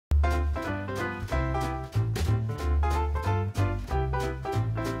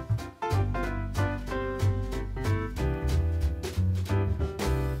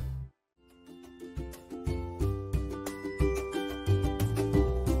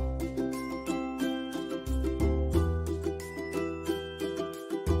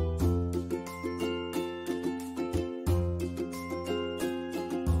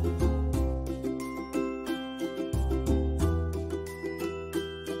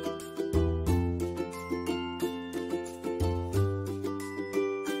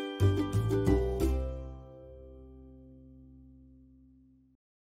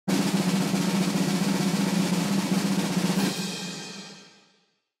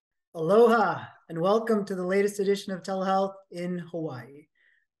Aloha and welcome to the latest edition of Telehealth in Hawaii.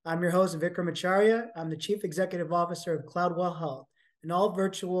 I'm your host, Vikram Acharya. I'm the Chief Executive Officer of Cloudwell Health, an all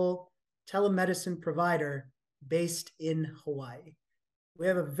virtual telemedicine provider based in Hawaii. We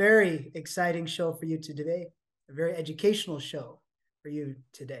have a very exciting show for you today, a very educational show for you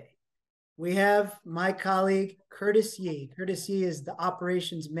today. We have my colleague, Curtis Yee. Curtis Yee is the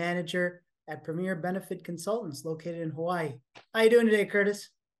operations manager at Premier Benefit Consultants located in Hawaii. How you doing today, Curtis?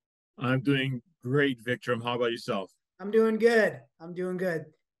 I'm doing great, Vikram. How about yourself? I'm doing good. I'm doing good.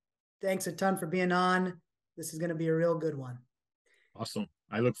 Thanks a ton for being on. This is going to be a real good one. Awesome.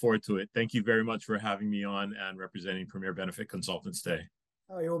 I look forward to it. Thank you very much for having me on and representing Premier Benefit Consultants today.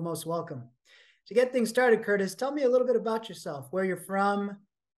 Oh, you're most welcome. To get things started, Curtis, tell me a little bit about yourself, where you're from,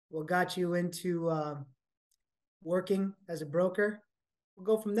 what got you into working as a broker. We'll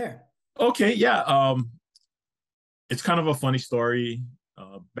go from there. Okay, yeah. It's kind of a funny story.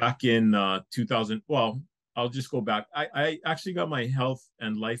 Back in 2000, well, I'll just go back. I actually got my health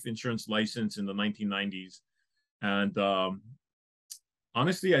and life insurance license in the 1990s. And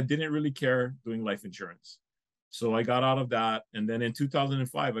honestly, I didn't really care doing life insurance. So I got out of that. And then in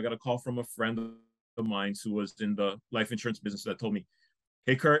 2005, I got a call from a friend of mine who was in the life insurance business that told me,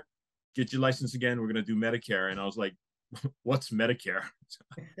 "Hey, Kurt, get your license again. We're going to do Medicare." And I was like, "What's Medicare?"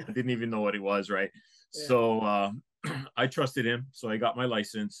 I didn't even know what it was, right? Yeah. So I trusted him. So I got my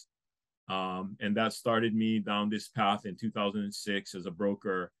license. And that started me down this path in 2006 as a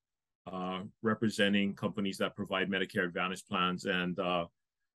broker, representing companies that provide Medicare Advantage plans. And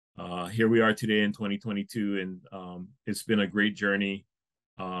here we are today in 2022. And it's been a great journey,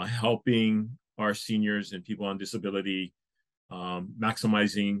 helping our seniors and people on disability,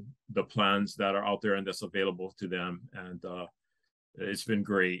 maximizing the plans that are out there and that's available to them. And it's been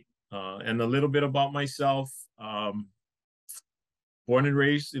great. And a little bit about myself. Born and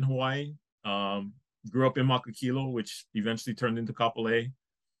raised in Hawaii, grew up in Makakilo, which eventually turned into Kapolei,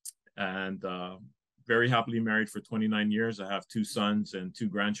 and very happily married for 29 years. I have two sons and two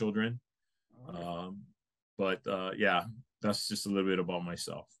grandchildren. But yeah, that's just a little bit about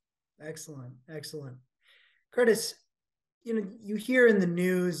myself. Excellent. Excellent. Curtis, you hear in the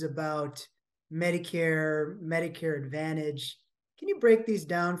news about Medicare Advantage. Can you break these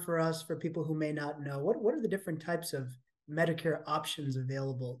down for us, for people who may not know? What are the different types of Medicare options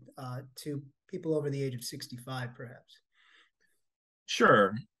available to people over the age of 65, perhaps?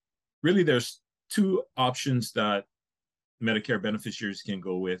 Sure. Really, there's two options that Medicare beneficiaries can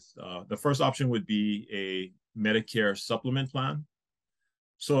go with. The first option would be a Medicare supplement plan.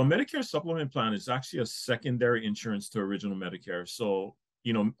 So a Medicare supplement plan is actually a secondary insurance to original Medicare. So,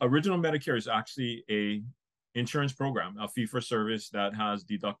 original Medicare is actually a insurance program, a fee for service that has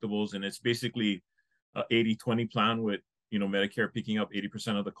deductibles, and it's basically a 80-20 plan with, Medicare picking up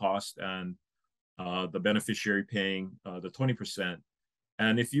 80% of the cost and the beneficiary paying the 20%.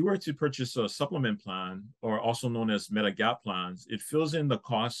 And if you were to purchase a supplement plan, or also known as Medigap plans, it fills in the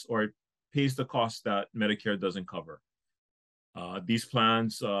costs, or it pays the cost that Medicare doesn't cover. These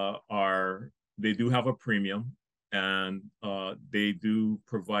plans they do have a premium, and they do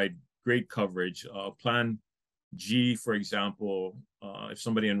provide great coverage. Plan G, for example, if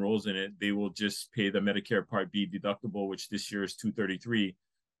somebody enrolls in it, they will just pay the Medicare Part B deductible, which this year is $233.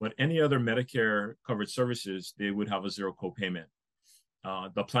 But any other Medicare covered services, they would have a zero copayment.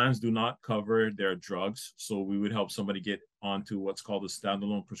 The plans do not cover their drugs, so we would help somebody get onto what's called a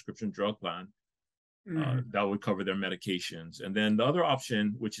standalone prescription drug plan. That would cover their medications. And then the other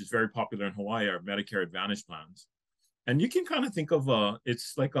option, which is very popular in Hawaii, are Medicare Advantage plans. And you can kind of think of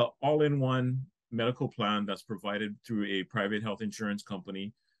it's like an all-in-one medical plan that's provided through a private health insurance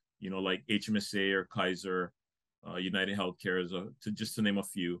company, like HMSA or Kaiser, United Healthcare, just to name a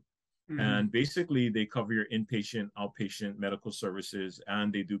few. And basically, they cover your inpatient, outpatient medical services,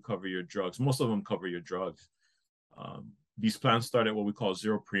 and they do cover your drugs. Most of them cover your drugs. These plans start at what we call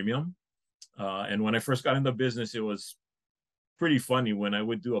zero premium. And when I first got into business, it was pretty funny when I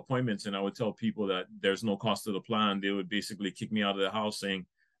would do appointments and I would tell people that there's no cost to the plan. They would basically kick me out of the house saying,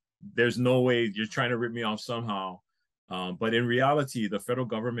 "There's no way, you're trying to rip me off somehow." But in reality, the federal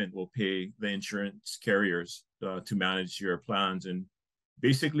government will pay the insurance carriers to manage your plans. And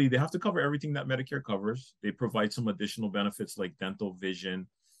basically, they have to cover everything that Medicare covers. They provide some additional benefits like dental, vision,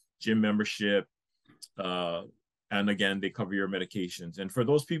 gym membership, and again, they cover your medications. And for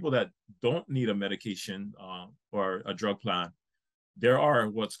those people that don't need a medication or a drug plan, there are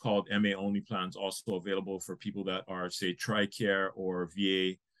what's called MA only plans also available for people that are, say, TRICARE or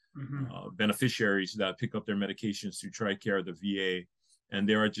VA beneficiaries that pick up their medications through TRICARE or the VA. And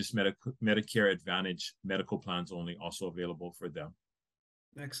there are just Medicare Advantage medical plans only also available for them.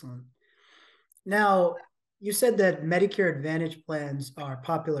 Excellent. Now, you said that Medicare Advantage plans are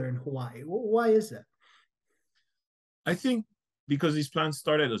popular in Hawaii. Why is that? I think because these plans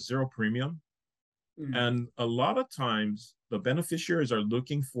start at a zero premium, Mm. and a lot of times the beneficiaries are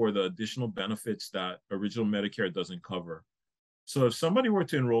looking for the additional benefits that original Medicare doesn't cover. So if somebody were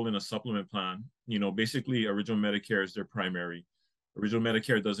to enroll in a supplement plan, basically original Medicare is their primary. Original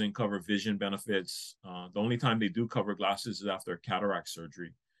Medicare doesn't cover vision benefits. The only time they do cover glasses is after cataract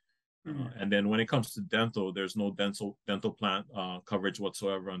surgery. Mm. And then when it comes to dental, there's no dental plan coverage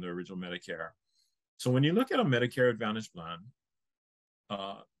whatsoever under original Medicare. So when you look at a Medicare Advantage plan,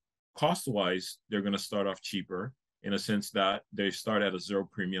 uh, cost-wise, they're going to start off cheaper in a sense that they start at a zero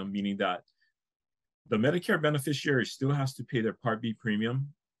premium, meaning that the Medicare beneficiary still has to pay their Part B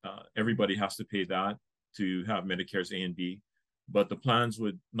premium. Everybody has to pay that to have Medicare's A and B, but the plans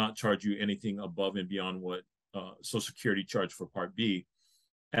would not charge you anything above and beyond what Social Security charged for Part B.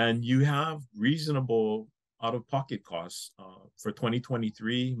 And you have reasonable out-of-pocket costs. For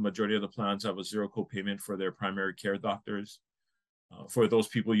 2023, majority of the plans have a zero copayment for their primary care doctors. For those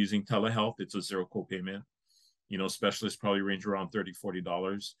people using telehealth, it's a zero copayment. Specialists probably range around $30,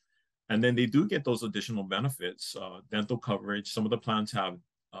 $40. And then they do get those additional benefits, dental coverage. Some of the plans have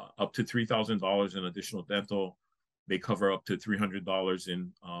up to $3,000 in additional dental. They cover up to $300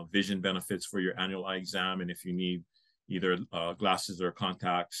 in vision benefits for your annual eye exam. And if you need either glasses or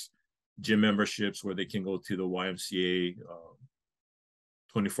contacts, gym memberships where they can go to the YMCA,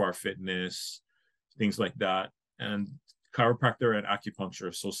 24-hour fitness, things like that. And chiropractor and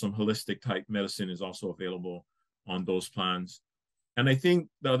acupuncture. So some holistic type medicine is also available on those plans. And I think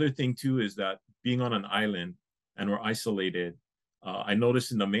the other thing too is that being on an island and we're isolated, I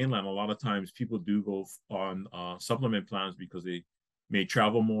noticed in the mainland, a lot of times people do go on supplement plans because they may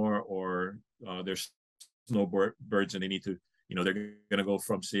travel more or they're snowbirds and they need to, they're going to go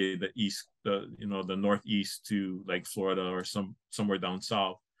from say the east, the northeast to like Florida or somewhere down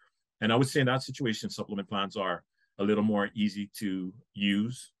south. And I would say in that situation, supplement plans are a little more easy to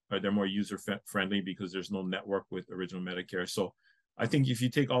use, or they're more user friendly because there's no network with original Medicare. So I think if you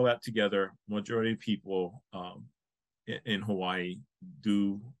take all that together, majority of people in Hawaii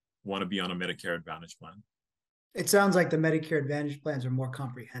do want to be on a Medicare Advantage plan. It sounds like the Medicare Advantage plans are more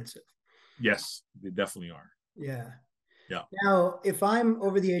comprehensive. Yes, they definitely are. Yeah. Yeah. Now, if I'm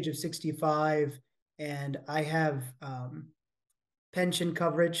over the age of 65 and I have pension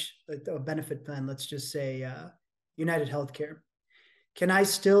coverage, a benefit plan, let's just say United Healthcare, can I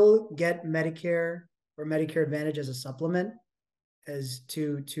still get Medicare or Medicare Advantage as a supplement as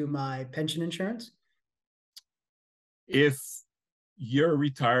to my pension insurance? If you're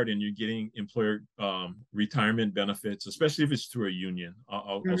retired and you're getting employer retirement benefits, especially if it's through a union,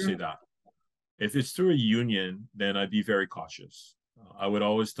 I'll say that. If it's through a union, then I'd be very cautious. I would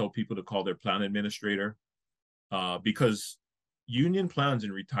always tell people to call their plan administrator because union plans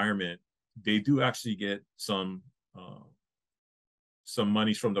in retirement, they do actually get some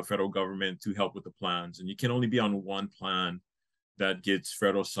monies from the federal government to help with the plans. And you can only be on one plan that gets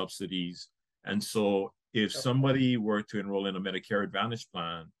federal subsidies. And so if somebody were to enroll in a Medicare Advantage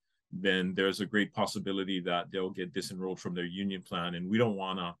plan, then there's a great possibility that they'll get disenrolled from their union plan. And we don't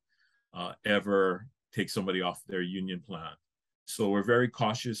want to ever take somebody off their union plan. So we're very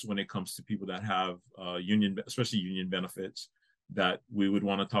cautious when it comes to people that have union, especially union benefits, that we would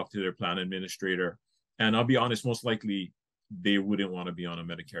want to talk to their plan administrator. And I'll be honest, most likely they wouldn't want to be on a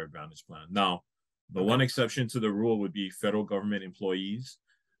Medicare Advantage plan. Now, the one exception to the rule would be federal government employees.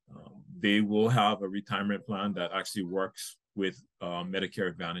 They will have a retirement plan that actually works with Medicare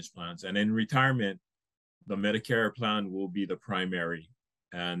Advantage plans. And in retirement, the Medicare plan will be the primary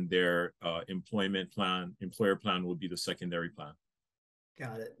and their employer plan will be the secondary plan.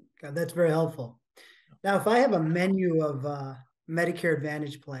 Got it. That's very helpful. Now, if I have a menu of Medicare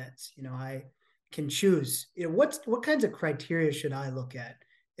Advantage plans, I can choose. What kinds of criteria should I look at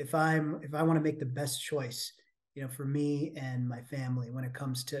if I want to make the best choice, for me and my family when it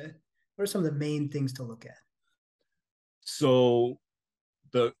comes to what are some of the main things to look at? So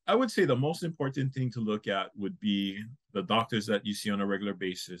I would say the most important thing to look at would be the doctors that you see on a regular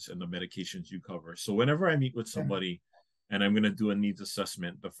basis and the medications you cover. So whenever I meet with somebody and I'm going to do a needs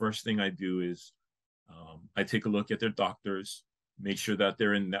assessment, the first thing I do is I take a look at their doctors, make sure that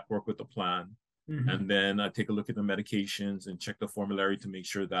they're in network with the plan. And then I take a look at the medications and check the formulary to make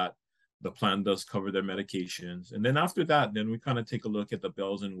sure that the plan does cover their medications. And then after that, then we kind of take a look at the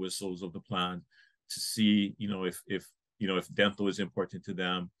bells and whistles of the plan to see, if dental is important to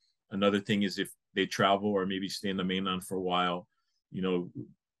them. Another thing is if they travel or maybe stay in the mainland for a while,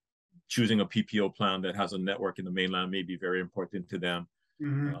 choosing a PPO plan that has a network in the mainland may be very important to them.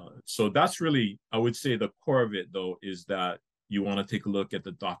 Mm-hmm. So that's really, I would say the core of it, though, is that you want to take a look at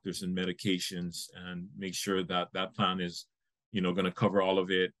the doctors and medications and make sure that that plan is, going to cover all of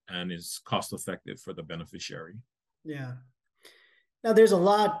it and is cost effective for the beneficiary. Yeah. Now, there's a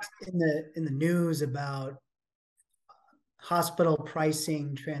lot in the news about hospital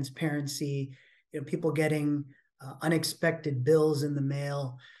pricing, transparency, people getting unexpected bills in the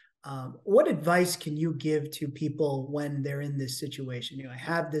mail. What advice can you give to people when they're in this situation? I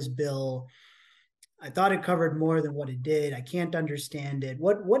have this bill. I thought it covered more than what it did. I can't understand it.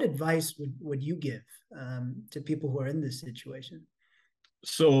 What advice would you give to people who are in this situation?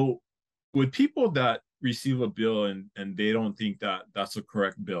 So with people that receive a bill and they don't think that that's a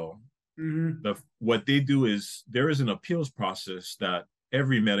correct bill, Mm-hmm. what they do is there is an appeals process that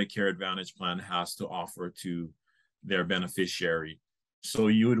every Medicare Advantage plan has to offer to their beneficiary. So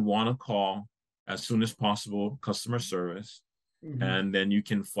you would want to call as soon as possible customer service, Mm-hmm. and then you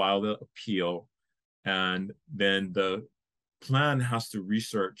can file the appeal, and then the plan has to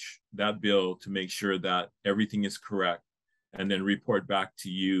research that bill to make sure that everything is correct, and then report back to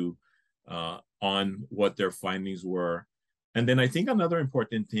you on what their findings were. And then I think another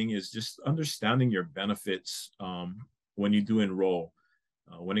important thing is just understanding your benefits when you do enroll.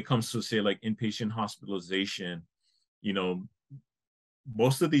 When it comes to, say, like inpatient hospitalization, you know,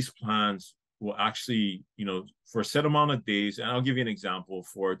 most of these plans will actually, for a set amount of days, and I'll give you an example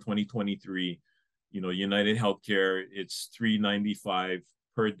for 2023, United Healthcare, it's $395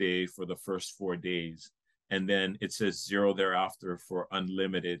 per day for the first 4 days. And then it says zero thereafter for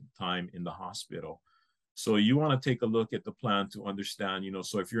unlimited time in the hospital. So you want to take a look at the plan to understand,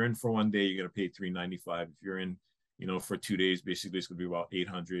 so if you're in for 1 day, you're going to pay $395. If you're in, for 2 days, basically it's going to be about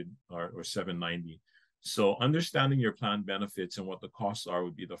 800 or 790. So understanding your plan benefits and what the costs are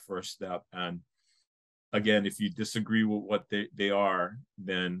would be the first step. And again, if you disagree with what they are,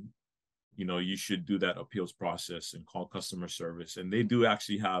 then you should do that appeals process and call customer service. And they do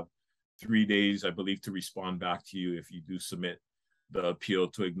actually have 3 days, I believe, to respond back to you if you do submit the appeal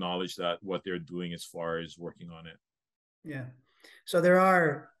to acknowledge that what they're doing as far as working on it. Yeah. So there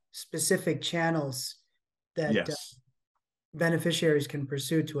are specific channels that Yes, beneficiaries can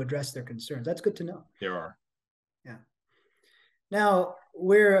pursue to address their concerns. That's good to know. there are. Yeah. Now,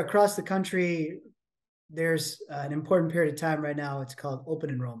 we're across the country. There's an important period of time right now. It's called open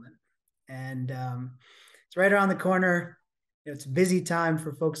enrollment. And it's right around the corner. It's a busy time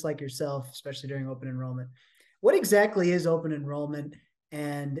for folks like yourself, especially during open enrollment. What exactly is open enrollment,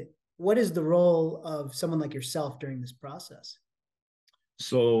 and what is the role of someone like yourself during this process?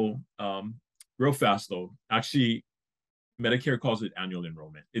 So, real fast though, actually, Medicare calls it annual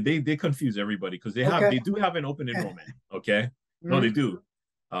enrollment. They confuse everybody because Okay. they do have an open enrollment. Okay, no, they do.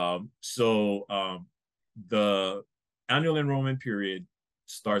 The annual enrollment period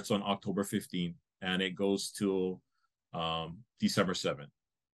starts on October 15th and it goes till December 7th.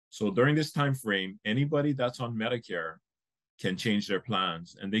 So during this time frame, anybody that's on Medicare can change their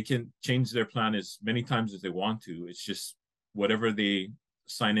plans, and they can change their plan as many times as they want to. It's just whatever the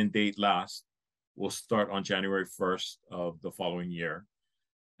sign-in date last will start on January 1st of the following year.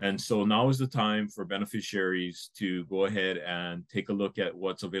 And so now is the time for beneficiaries to go ahead and take a look at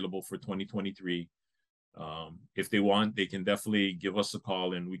what's available for 2023. If they want, they can definitely give us a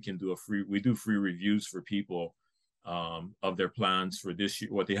call, and we do free reviews for people of their plans for this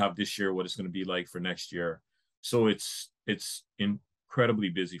year, what they have this year, what it's going to be like for next year. So it's incredibly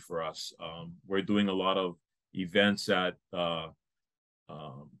busy for us. We're doing a lot of events at all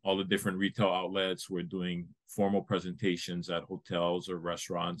the different retail outlets. We're doing formal presentations at hotels or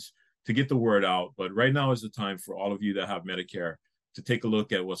restaurants to get the word out. But right now is the time for all of you that have Medicare to take a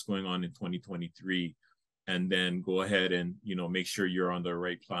look at what's going on in 2023, and then go ahead and make sure you're on the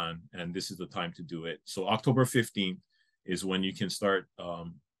right plan. And this is the time to do it. So October 15th is when you can start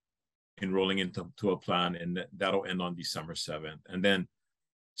enrolling into a plan, and that'll end on December 7th. And then,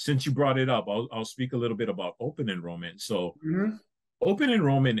 since you brought it up, I'll speak a little bit about open enrollment. So open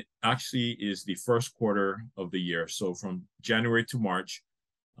enrollment actually is the first quarter of the year. So from January to March,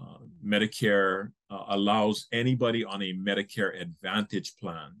 Medicare allows anybody on a Medicare Advantage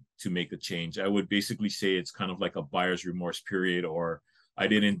plan to make a change. I would basically say it's kind of like a buyer's remorse period, or I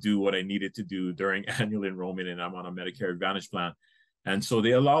didn't do what I needed to do during annual enrollment and I'm on a Medicare Advantage plan. And so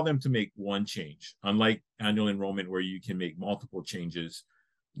they allow them to make one change, unlike annual enrollment where you can make multiple changes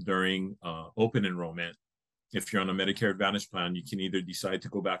during open enrollment. If you're on a Medicare Advantage plan, you can either decide to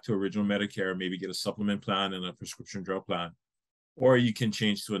go back to original Medicare, maybe get a supplement plan and a prescription drug plan, or you can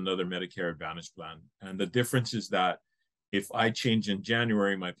change to another Medicare Advantage plan. And the difference is that if I change in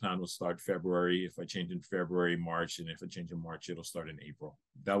January, my plan will start February. If I change in February, March, and if I change in March, it'll start in April.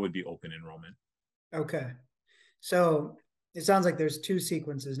 That would be open enrollment. Okay. So it sounds like there's two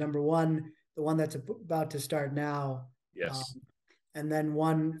sequences. Number one, the one that's about to start now. Yes. And then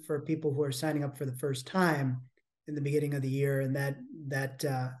one for people who are signing up for the first time in the beginning of the year. And that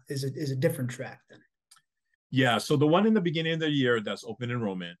is a different track then. Yeah. So the one in the beginning of the year that's open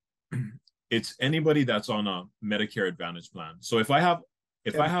enrollment, it's anybody that's on a Medicare Advantage plan. So if I have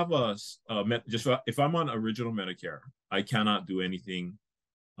if I'm on original Medicare, I cannot do anything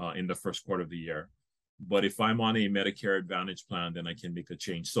in the first quarter of the year. But if I'm on a Medicare Advantage plan, then I can make a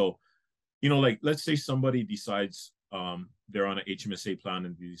change. So, like let's say somebody decides they're on an HMSA plan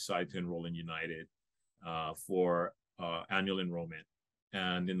and they decide to enroll in United for annual enrollment.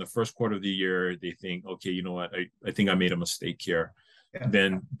 And in the first quarter of the year, they think, okay, you know what, I think I made a mistake here. Yeah.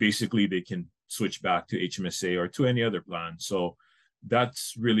 Then basically they can switch back to HMSA or to any other plan. So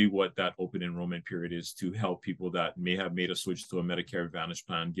that's really what that open enrollment period is, to help people that may have made a switch to a Medicare Advantage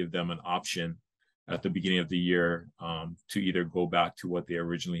plan, give them an option at the beginning of the year to either go back to what they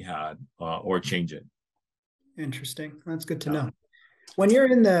originally had or change it. Interesting. That's good to know. When you're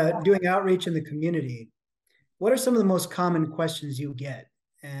doing outreach in the community, what are some of the most common questions you get,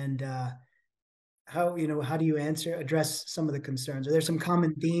 and how do you address some of the concerns? Are there some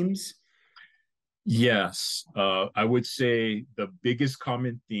common themes? Yes, I would say the biggest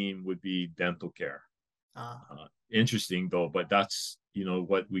common theme would be dental care. Interesting though, but that's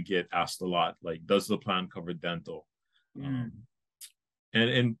what we get asked a lot. Like, does the plan cover dental? And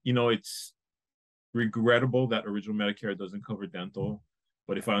it's regrettable that original Medicare doesn't cover dental.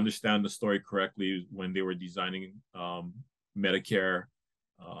 But if I understand the story correctly, when they were designing Medicare,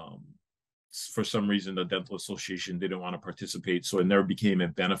 for some reason, the Dental Association didn't want to participate, so it never became a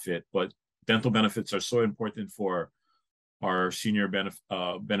benefit. But dental benefits are so important for our senior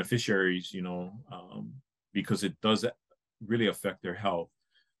beneficiaries, because it does really affect their health.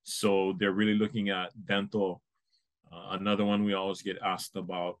 So they're really looking at dental. Another one we always get asked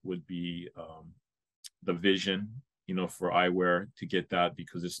about would be the vision, for eyewear, to get that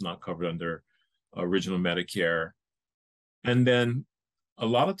because it's not covered under original Medicare. And then a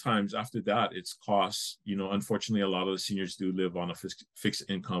lot of times after that, it's costs. Unfortunately, a lot of the seniors do live on a fixed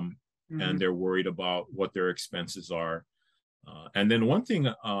income, and they're worried about what their expenses are. And then one thing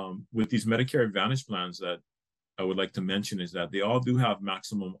with these Medicare Advantage plans that I would like to mention is that they all do have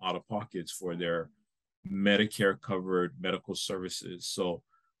maximum out-of-pockets for their Medicare covered medical services. So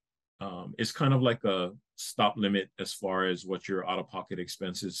it's kind of like a stop limit as far as what your out-of-pocket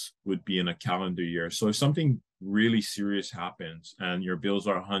expenses would be in a calendar year. So if something really serious happens and your bills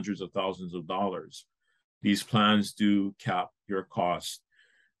are hundreds of thousands of dollars, these plans do cap your cost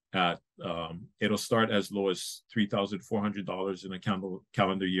at it'll start as low as $3,400 in a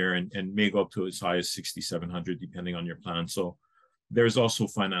calendar year and may go up to as high as $6,700 depending on your plan. So there's also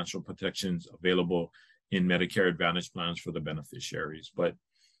financial protections available in Medicare Advantage plans for the beneficiaries. But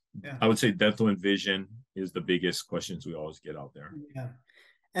yeah, I would say dental and vision is the biggest questions we always get out there. Yeah.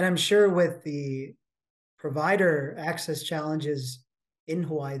 And I'm sure with the provider access challenges in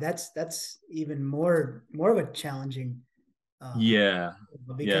Hawaii, that's even more of a challenging.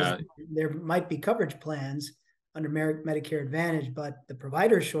 Because there might be coverage plans under Medicare Advantage, but the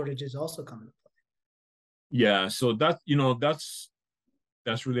provider shortage is also coming to play. Yeah, so that's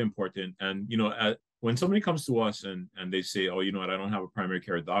really important. And when somebody comes to us and they say, oh, I don't have a primary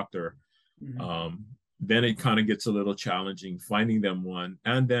care doctor, then it kind of gets a little challenging finding them one,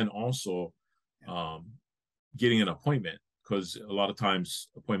 and then also getting an appointment, because a lot of times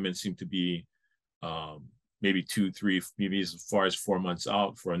appointments seem to be maybe 2, 3, maybe as far as 4 months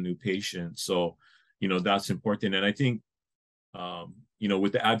out for a new patient. So, that's important. And I think,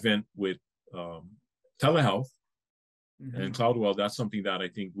 with the advent with telehealth and CloudWell, that's something that I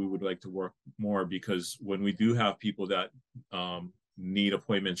think we would like to work more, because when we do have people that need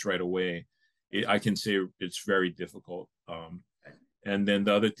appointments right away, I can say it's very difficult. And then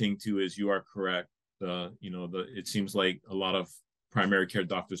the other thing too is, you are correct. It seems like a lot of primary care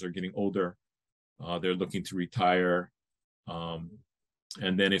doctors are getting older. They're looking to retire.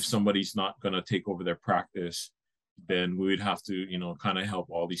 And then if somebody's not going to take over their practice, then we would have to, kind of help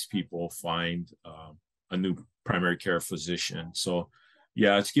all these people find a new primary care physician. So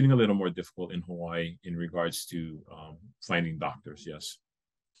yeah, it's getting a little more difficult in Hawaii in regards to finding doctors. Yes.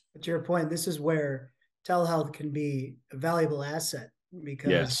 But to your point, this is where telehealth can be a valuable asset,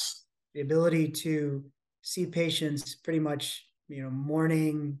 because the ability to see patients pretty much,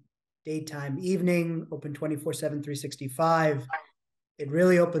 morning, daytime, evening, open 24/7, 365, it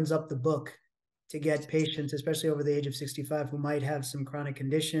really opens up the book to get patients, especially over the age of 65, who might have some chronic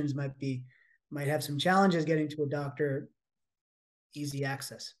conditions, might have some challenges getting to a doctor, easy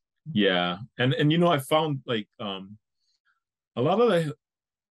access. Yeah, and I found like a lot of the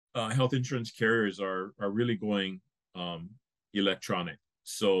health insurance carriers are really going um, electronic.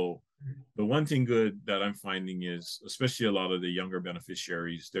 So the one thing good that I'm finding is, especially a lot of the younger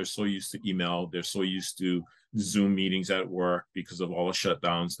beneficiaries, they're so used to email, they're so used to Zoom meetings at work because of all the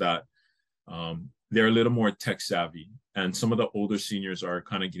shutdowns that they're a little more tech savvy. And some of the older seniors are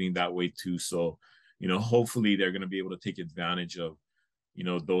kind of getting that way too. So, hopefully they're going to be able to take advantage of,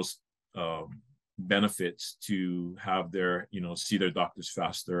 those benefits to have their, see their doctors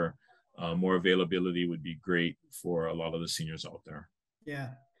faster. More availability would be great for a lot of the seniors out there. Yeah.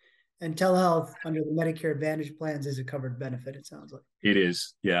 And telehealth under the Medicare Advantage plans is a covered benefit, it sounds like. It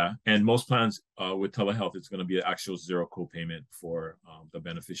is, yeah. And most plans with telehealth, it's going to be an actual zero copayment for the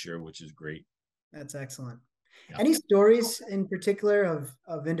beneficiary, which is great. That's excellent. Yeah. Any stories in particular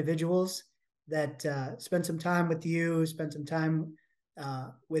of individuals that spent some time with you, spent some time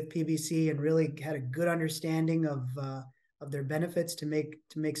with PBC, and really had a good understanding of their benefits to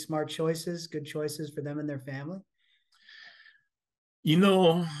make smart choices, good choices for them and their family?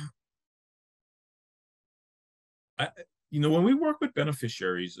 When we work with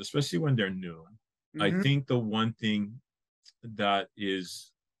beneficiaries, especially when they're new, I think the one thing that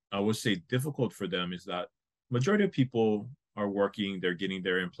is, I would say, difficult for them is that majority of people are working, they're getting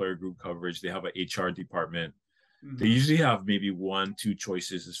their employer group coverage, they have an HR department. They usually have maybe 1-2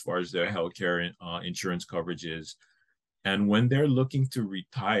 choices as far as their healthcare insurance coverage is. And when they're looking to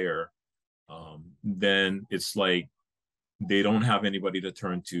retire, then it's like they don't have anybody to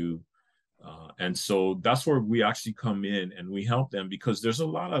turn to. And so that's where we actually come in and we help them, because there's a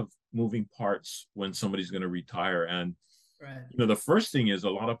lot of moving parts when somebody's going to retire. And the first thing is, a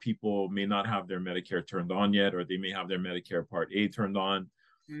lot of people may not have their Medicare turned on yet, or they may have their Medicare Part A turned on.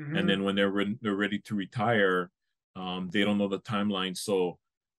 And then when they're ready to retire, they don't know the timeline. So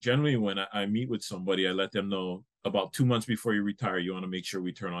generally, when I meet with somebody, I let them know about 2 months before you retire, you want to make sure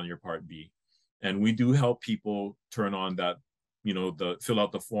we turn on your Part B. And we do help people turn on that, fill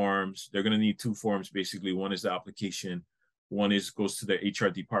out the forms. They're going to need 2 forms, basically. One is the application. One goes to the HR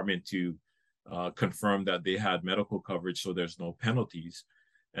department to confirm that they had medical coverage, so there's no penalties.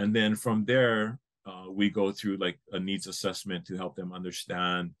 And then from there, we go through like a needs assessment to help them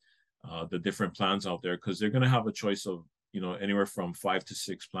understand the different plans out there, because they're going to have a choice of, anywhere from 5 to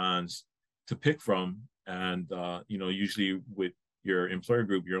 6 plans to pick from. And, usually with your employer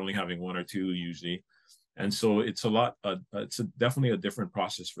group, you're only having 1 or 2 usually. And so it's definitely a different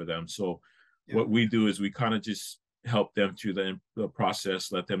process for them. So what we do is we kind of just help them through the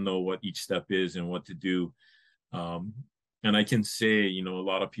process, let them know what each step is and what to do. And I can say, a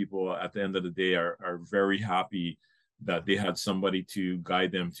lot of people at the end of the day are very happy that they had somebody to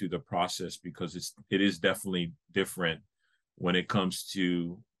guide them through the process, because it is definitely different when it comes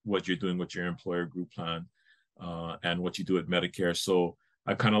to what you're doing with your employer group plan and what you do at Medicare. So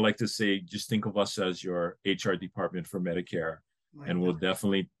I kind of like to say, just think of us as your HR department for Medicare, and we'll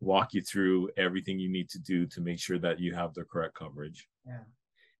definitely walk you through everything you need to do to make sure that you have the correct coverage.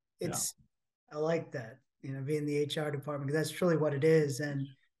 I like that, being the HR department, because that's truly what it is. And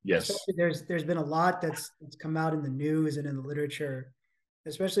especially there's been a lot that's come out in the news and in the literature,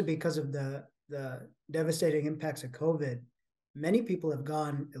 especially because of the devastating impacts of COVID. Many people have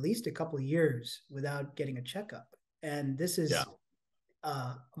gone at least a couple of years without getting a checkup, and this is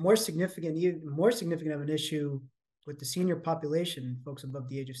more significant of an issue with the senior population, folks above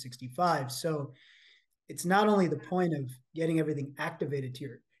the age of 65. So it's not only the point of getting everything activated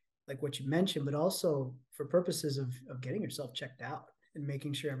to like what you mentioned, but also for purposes of getting yourself checked out and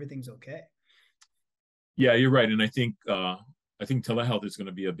making sure everything's okay. Yeah, you're right. And I think telehealth is going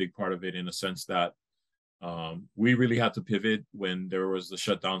to be a big part of it, in a sense that we really had to pivot when there was the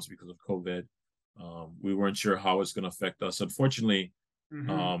shutdowns because of COVID. We weren't sure how it's going to affect us. Unfortunately,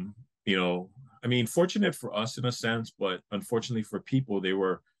 fortunate for us in a sense, but unfortunately for people, they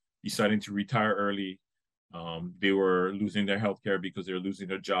were deciding to retire early. They were losing their healthcare because they were losing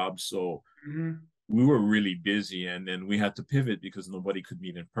their jobs. So we were really busy, and then we had to pivot because nobody could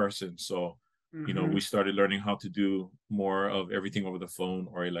meet in person. So, we started learning how to do more of everything over the phone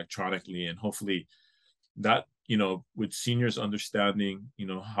or electronically. And hopefully that, with seniors understanding,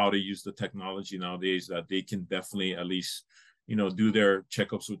 how to use the technology nowadays, that they can definitely at least, do their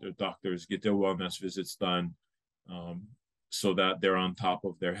checkups with their doctors, get their wellness visits done, so that they're on top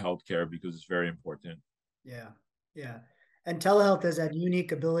of their healthcare, because it's very important. Yeah. And telehealth has that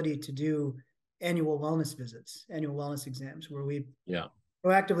unique ability to do annual wellness visits, annual wellness exams, where we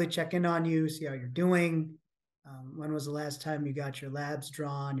proactively check in on you, see how you're doing. When was the last time you got your labs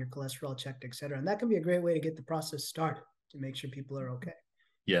drawn, your cholesterol checked, et cetera? And that can be a great way to get the process started to make sure people are okay.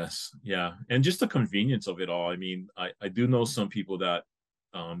 Yes, yeah, and just the convenience of it all. I mean, I do know some people that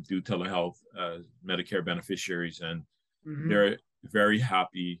do telehealth as Medicare beneficiaries, and they're very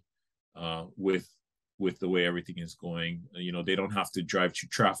happy with the way everything is going. You know, they don't have to drive through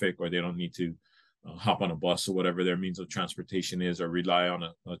traffic, or they don't need to hop on a bus or whatever their means of transportation is, or rely on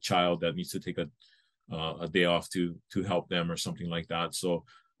a child that needs to take a day off to help them or something like that. So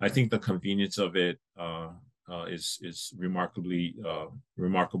I think the convenience of it is remarkably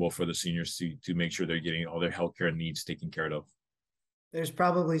remarkable for the seniors to make sure they're getting all their healthcare needs taken care of. There's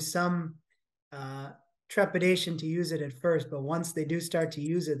probably some trepidation to use it at first, but once they do start to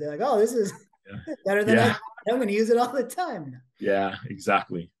use it, they're like, "Oh, this is better than I'm going to use it all the time now." Yeah,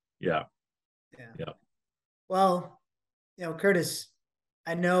 exactly. Yeah. Well, Curtis,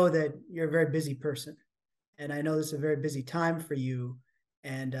 I know that you're a very busy person, and I know this is a very busy time for you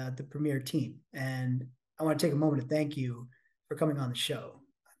and the Premier team. And I want to take a moment to thank you for coming on the show.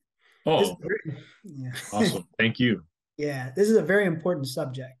 Oh, awesome. Thank you. Yeah, this is a very important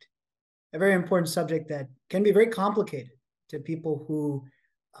subject that can be very complicated to people who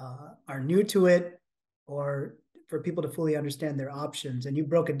are new to it, or for people to fully understand their options. And you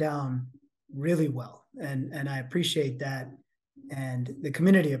broke it down really well. And I appreciate that. And the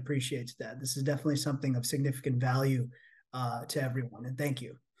community appreciates that. This is definitely something of significant value to everyone. And thank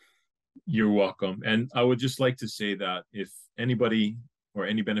you. You're welcome. And I would just like to say that if anybody or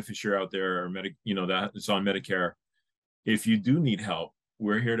any beneficiary out there, or that is on Medicare, if you do need help,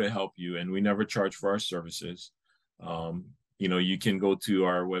 we're here to help you, and we never charge for our services. You can go to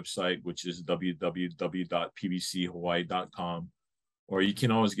our website, which is www.pbchawaii.com, or you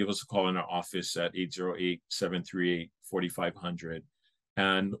can always give us a call in our office at 808-738-4500.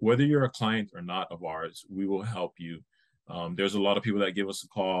 And whether you're a client or not of ours, we will help you. There's a lot of people that give us a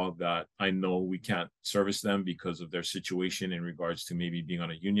call that I know we can't service them because of their situation in regards to maybe being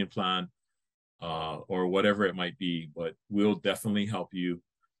on a union plan or whatever it might be, but we'll definitely help you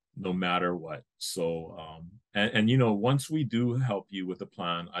no matter what. So, once we do help you with a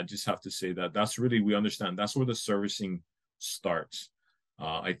plan, I just have to say that that's really, we understand that's where the servicing starts.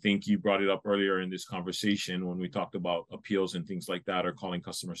 I think you brought it up earlier in this conversation when we talked about appeals and things like that, or calling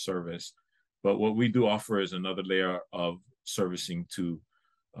customer service. But what we do offer is another layer of servicing to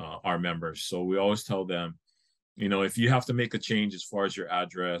our members. So we always tell them, if you have to make a change as far as your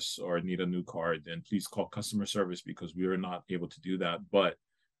address or need a new card, then please call customer service, because we are not able to do that. But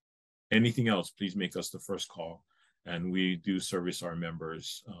anything else, please make us the first call. And we do service our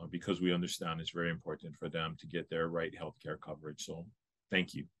members because we understand it's very important for them to get their right healthcare coverage. So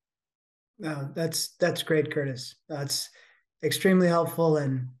thank you. That's great, Curtis. That's extremely helpful,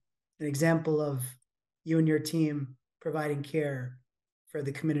 and an example of you and your team providing care for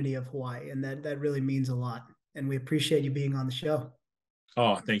the community of Hawaii. And that really means a lot. And we appreciate you being on the show.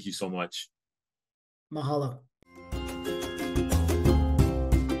 Oh, thank you so much. Mahalo.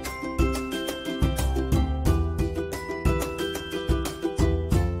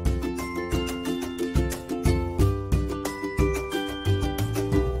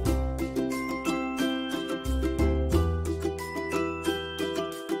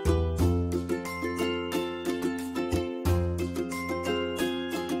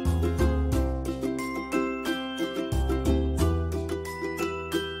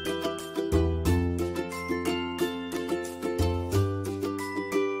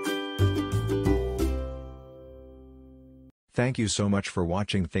 Thank you so much for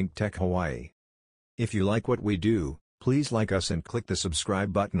watching ThinkTech Hawaii. If you like what we do, please like us and click the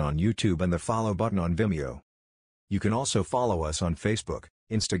subscribe button on YouTube and the follow button on Vimeo. You can also follow us on Facebook,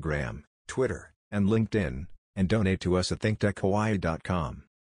 Instagram, Twitter, and LinkedIn, and donate to us at thinktechhawaii.com.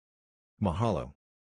 Mahalo.